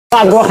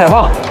辣子给我海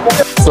放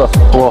，4、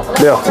5、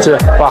6、7、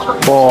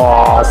8，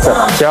哇塞，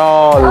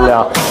漂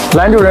亮！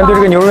兰州人对这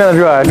个牛肉面的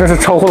热爱真是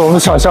超乎了我们的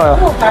想象呀！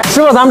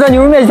师傅，咱们这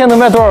牛肉面一天能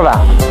卖多少碗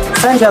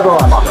？3000多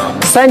碗吧。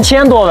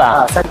3000多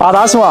碗。阿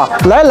达兄啊，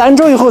来兰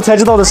州以后才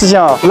知道的事情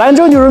啊，兰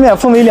州牛肉面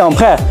分为2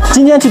派，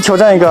今天去挑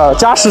战一个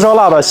加10勺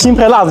辣的新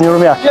派辣子牛肉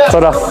面。走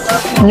着，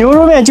牛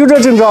肉面就这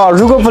阵仗，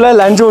如果不来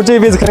兰州，这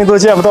辈子肯定都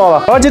见不到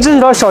了。而且这是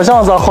条小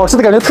巷子，好吃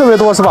的感觉特别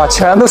多，是吧？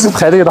全都是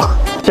排队的，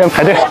先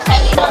排队。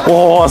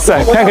哇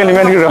塞，看看里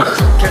面这个人。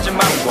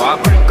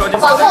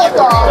往后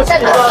走，在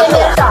边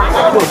上，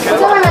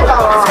在外面找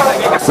了。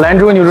兰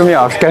州牛肉面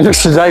啊，感觉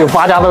10家有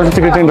8家都是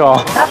这个阵仗。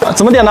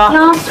怎么点呢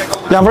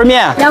？2份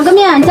面，2个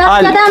面，加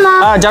入加蛋吗？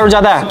啊，加入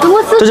加蛋。总共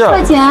40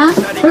块钱，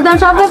肉蛋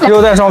双飞。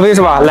肉蛋双飞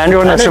是吧？兰州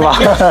人的吃法。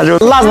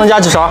辣子能加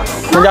几勺？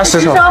能加10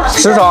勺。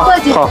10勺。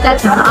好，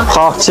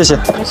好，谢谢。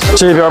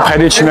这边排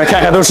队取面，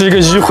看看都是一个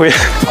迂回，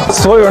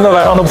所有人的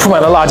碗上都铺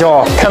满了辣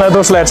椒，看来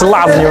都是来吃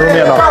辣子牛肉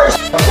面的。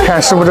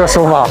看师傅这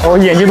手法，我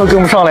眼睛都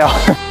跟不上了呀。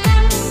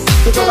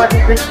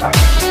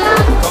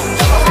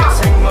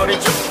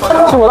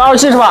是我的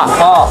27是吧？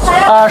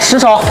啊，10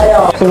勺，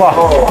师傅，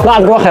辣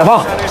子给我海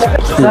放。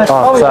1、2、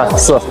3、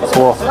4、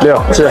5、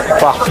6、7、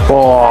8，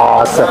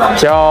哇塞，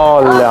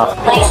漂亮！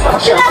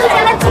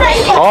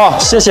好，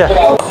谢谢。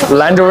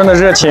兰州人的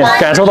热情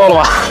感受到了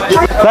吗？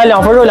来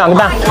2份肉，2个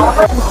蛋。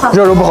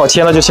肉不好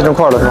切，那就切成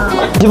块了是吧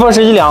？1份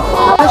是1两。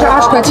它是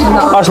20块钱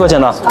的。20块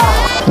钱的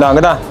，2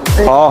个蛋。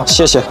好，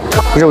谢谢。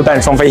肉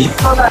蛋双飞。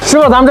师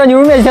傅，咱们这牛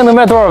肉面一天能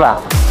卖多少碗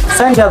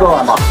？3000多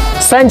碗吧。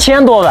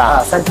3000多碗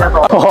，3000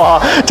多。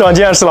哇，长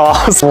见识了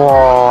啊！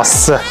哇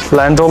塞，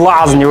兰州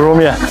辣子牛肉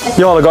面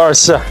要了个2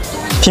系。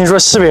听说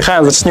西北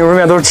汉子吃牛肉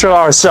面都是吃了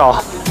2系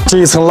啊。这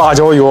一层辣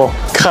椒油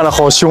看着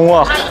好凶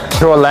啊，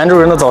是吧？兰州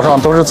人的早上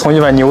都是从一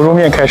碗牛肉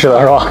面开始的，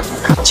是吧？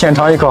浅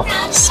尝一口。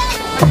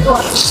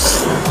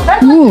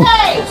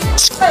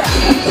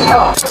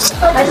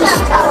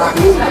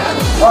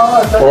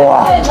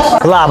哇，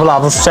辣不辣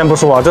不先不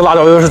说啊，这辣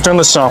椒油是真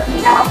的香，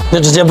那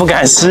直接不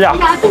敢吸呀。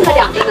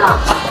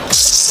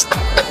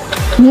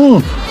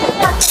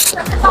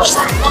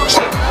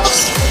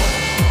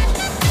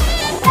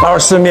2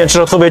系面吃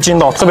的特别筋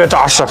道，特别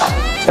扎实，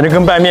感觉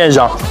跟拌面一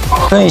样。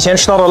跟以前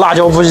吃到的辣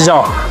椒不一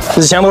样，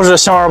以前都是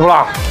香而不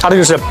辣，它这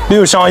个是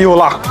又香又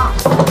辣。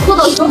不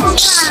懂什么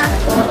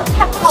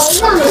好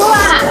硬啊！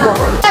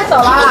太早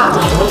了。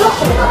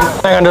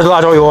看看这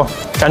辣椒油，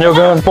感觉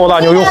跟爆大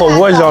牛油火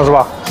锅一样，是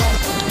吧？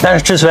但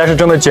是吃起来是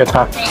真的解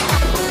馋。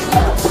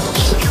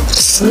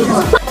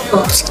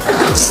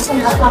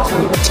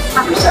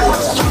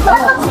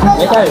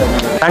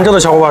兰州的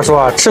小伙伴说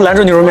啊，吃兰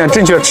州牛肉面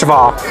正确吃法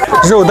啊，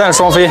肉蛋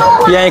双飞，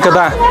腌1颗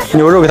蛋，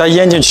牛肉给它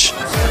腌进去。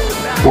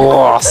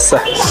哇塞，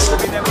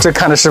这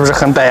看着是不是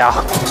很歹呀？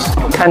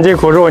看这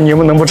口肉，你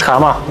们能不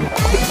馋吗？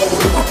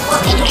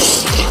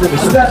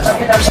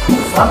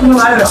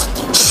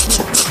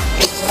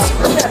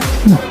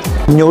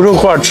牛肉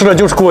块吃的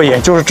就是过瘾，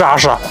就是扎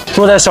实。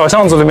坐在小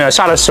巷子里面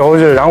下着小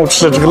雨，然后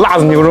吃的这个辣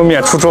子牛肉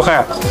面，出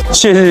汗，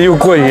谢谢又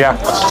过瘾。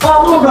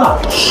哇，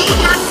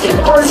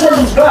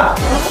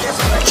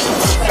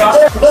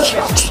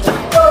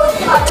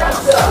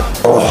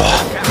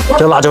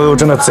这辣椒油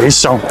真的贼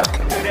香。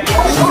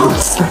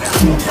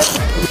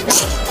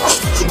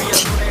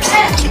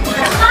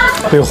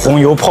被红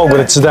油泡过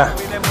的鸡蛋。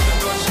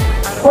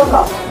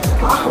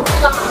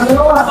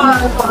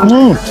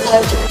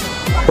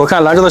我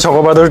看兰州的小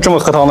伙伴都是这么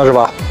喝汤的，是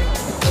吧？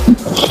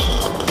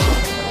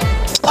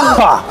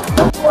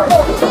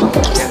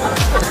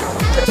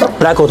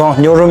来口汤，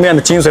牛肉面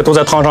的精髓都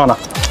在汤上呢。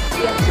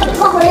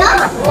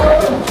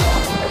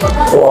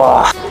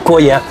哇，过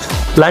瘾！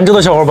兰州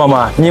的小伙伴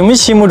们，你们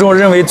心目中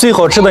认为最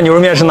好吃的牛肉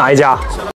面是哪一家？